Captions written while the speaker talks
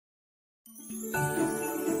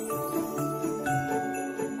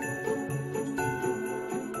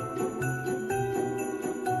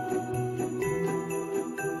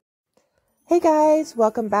Hey guys,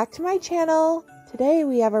 welcome back to my channel. Today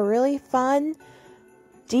we have a really fun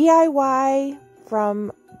DIY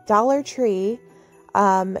from Dollar Tree.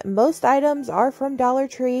 Most items are from Dollar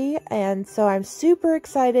Tree, and so I'm super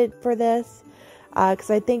excited for this because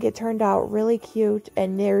I think it turned out really cute,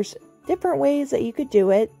 and there's different ways that you could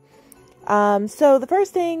do it. So the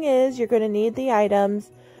first thing is you're going to need the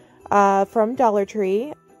items from Dollar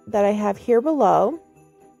Tree that I have here below.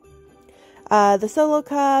 The solo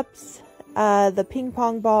cups, the ping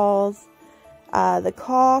pong balls, the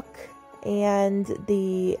caulk, and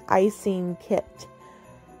the icing kit.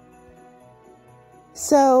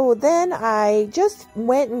 So then I just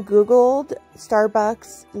went and Googled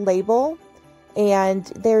Starbucks label, and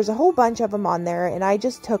there's a whole bunch of them on there, and I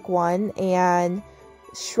just took one and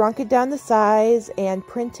shrunk it down the size and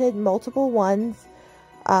printed multiple ones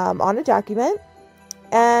on a document,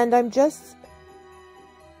 and I'm just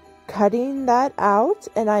cutting that out,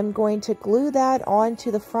 and I'm going to glue that onto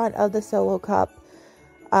the front of the solo cup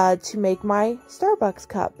to make my Starbucks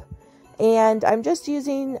cup. And I'm just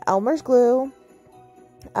using Elmer's glue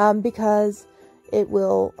because it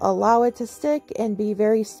will allow it to stick and be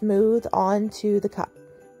very smooth onto the cup.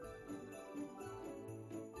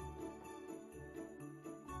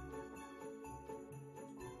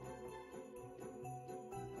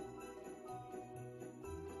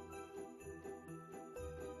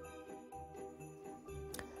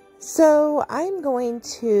 So I'm going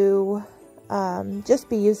to just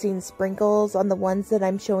be using sprinkles on the ones that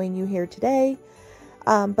I'm showing you here today.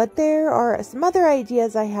 But there are some other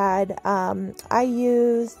ideas I had. I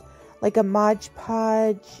used like a Mod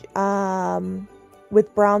Podge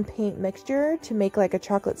with brown paint mixture to make like a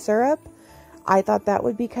chocolate syrup. I thought that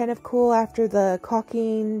would be kind of cool after the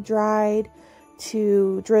caulking dried,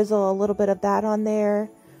 to drizzle a little bit of that on there.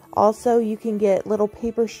 Also, you can get little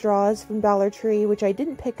paper straws from Dollar Tree, which I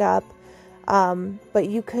didn't pick up, but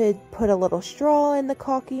you could put a little straw in the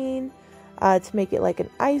caulking to make it like an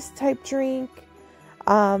ice type drink.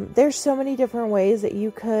 There's so many different ways that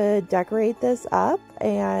you could decorate this up,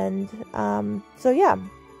 and so yeah.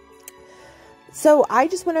 So I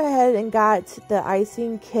just went ahead and got the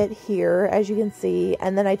icing kit here, as you can see,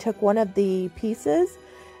 and then I took one of the pieces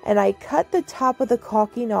and I cut the top of the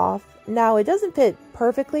caulking off. Now, it doesn't fit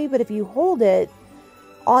perfectly, but if you hold it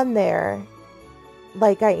on there,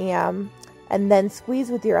 like I am, and then squeeze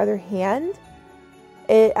with your other hand,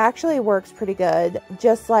 it actually works pretty good,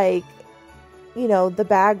 just like, you know, the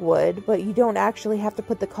bag would, but you don't actually have to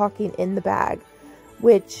put the caulking in the bag,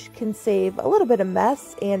 which can save a little bit of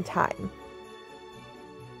mess and time.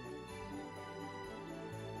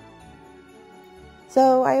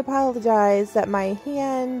 So I apologize that my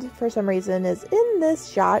hand, for some reason, is in this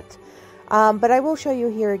shot. But I will show you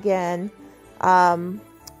here again,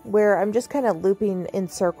 where I'm just kind of looping in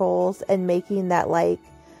circles and making that like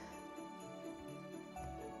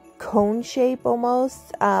cone shape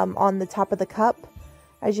almost on the top of the cup,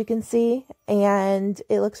 as you can see. And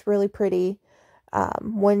it looks really pretty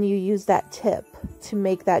when you use that tip to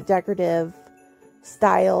make that decorative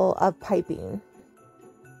style of piping.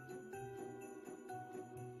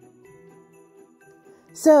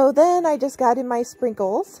 So then I just got in my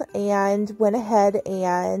sprinkles and went ahead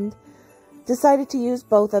and decided to use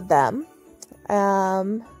both of them.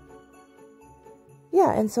 Yeah,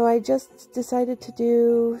 and so I just decided to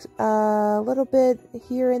do a little bit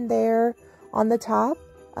here and there on the top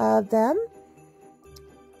of them.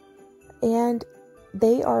 And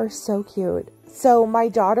they are so cute. So my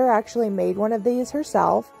daughter actually made one of these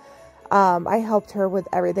herself. I helped her with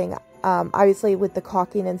everything. Obviously with the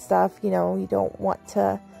caulking and stuff, you know, you don't want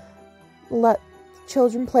to let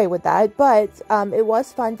children play with that, but it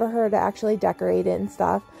was fun for her to actually decorate it and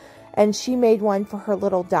stuff. And she made one for her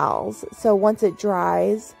little dolls, so once it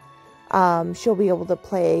dries, she'll be able to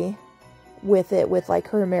play with it with like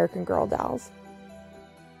her American Girl dolls.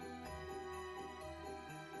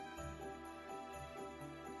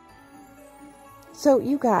 So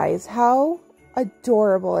you guys, how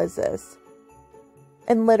adorable is this?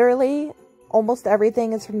 And literally, almost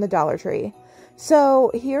everything is from the Dollar Tree.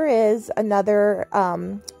 So here is another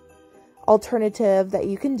alternative that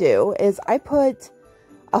you can do, is I put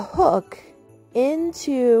a hook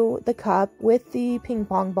into the cup with the ping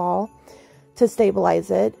pong ball to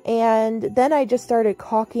stabilize it. And then I just started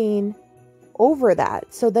caulking over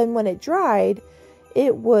that. So then when it dried,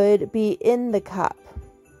 it would be in the cup,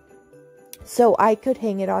 so I could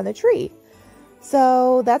hang it on the tree.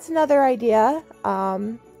 So that's another idea.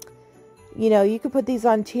 You know, you could put these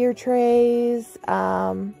on tier trays.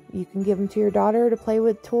 You can give them to your daughter to play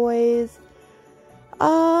with toys.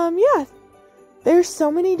 Yeah. There's so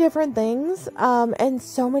many different things, and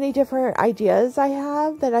so many different ideas I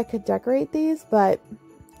have that I could decorate these, but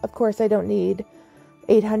of course I don't need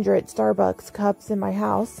 800 Starbucks cups in my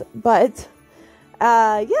house. But,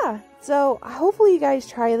 yeah, so hopefully you guys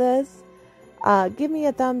try this. Give me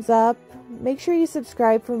a thumbs up. Make sure you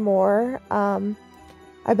subscribe for more.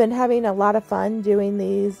 I've been having a lot of fun doing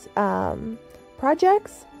these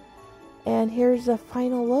projects. And here's a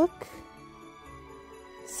final look.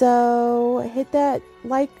 So hit that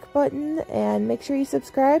like button and make sure you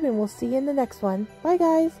subscribe, and we'll see you in the next one. Bye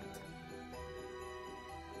guys.